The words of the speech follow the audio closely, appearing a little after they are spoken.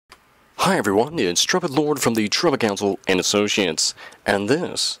Hi everyone, it's Trumpet Lord from the Trumpet Council and Associates, and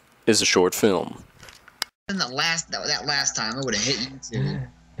this is a short film. And that last time, I would have hit you too.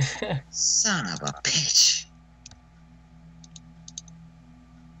 Son of a bitch.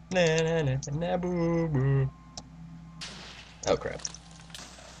 Na na na na boo boo. Oh crap.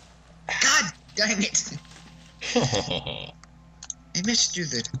 God dang it! Maybe I should do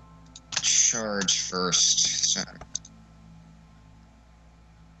the charge first. So.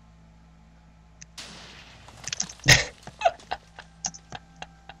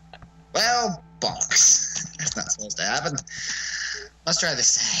 Well, bollocks. That's not supposed to happen. Let's try this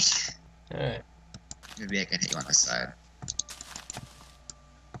side. Alright. Maybe I can hit you on this side.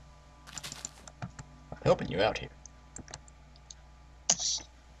 I'm helping you out here.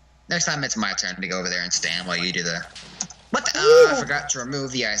 Next time it's my turn to go over there and stand while you do the... What the... Oh, I forgot to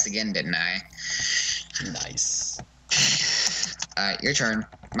remove the ice again, didn't I? Nice. Alright, your turn.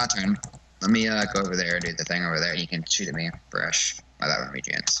 My turn. Let me go over there and do the thing over there. You can shoot at me. Fresh. Oh, that one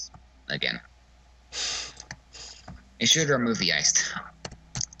regens. Again. You should remove the ice.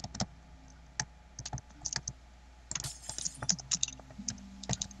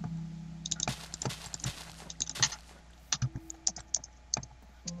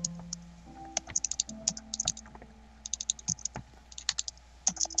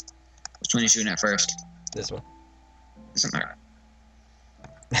 Which one are you shooting at first? This one. Doesn't matter.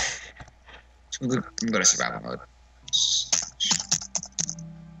 I'm going to go to survival mode.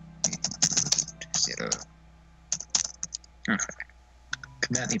 0. Okay.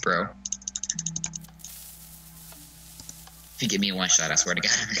 Come at me, bro. If you give me one shot, I swear to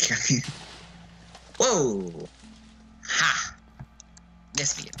God, I'm gonna kill you. Whoa! Ha!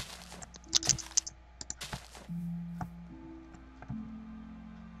 Yes, me.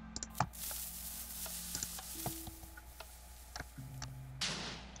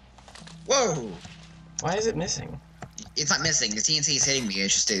 Whoa! Why is it missing? It's not missing. The TNT is hitting me.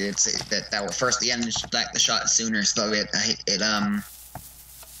 It's just that will first the end like the shot sooner, so it have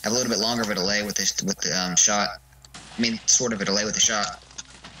a little bit longer of a delay with the shot. I mean, sort of a delay with the shot.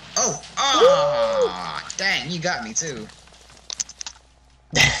 Oh! Ah! Dang, you got me too.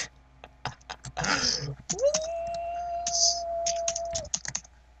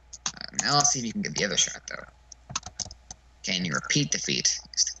 Now I'll see if you can get the other shot though. Can you repeat the feat?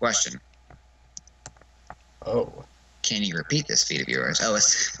 Is the question. Oh. Can you repeat this feat of yours? Oh,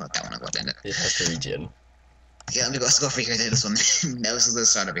 it's well, that one what ended. It has to regen. Yeah, let's go over here to this one. No, let's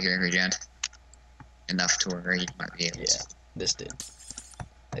start over here and regen. Enough to where you might be able to. Yeah, this did.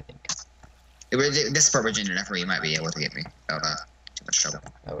 I think. This part regen enough where you might be able to get me without too much trouble.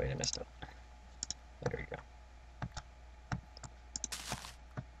 Oh wait, I messed up. There we go.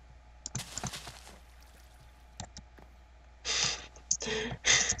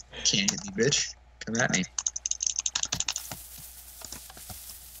 Can't hit me, bitch. Come at me.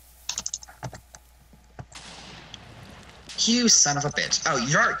 You son of a bitch. Oh,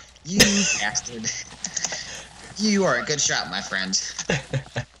 you bastard. You are a good shot, my friend.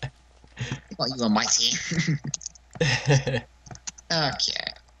 Well, you on my team.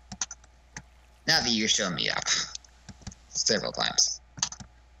 Okay. Now that you're showing me up. Several times.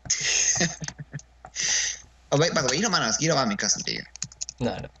 Oh, wait, by the way, you don't mind me cussing, do you?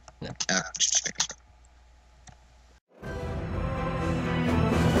 No. Just making sure.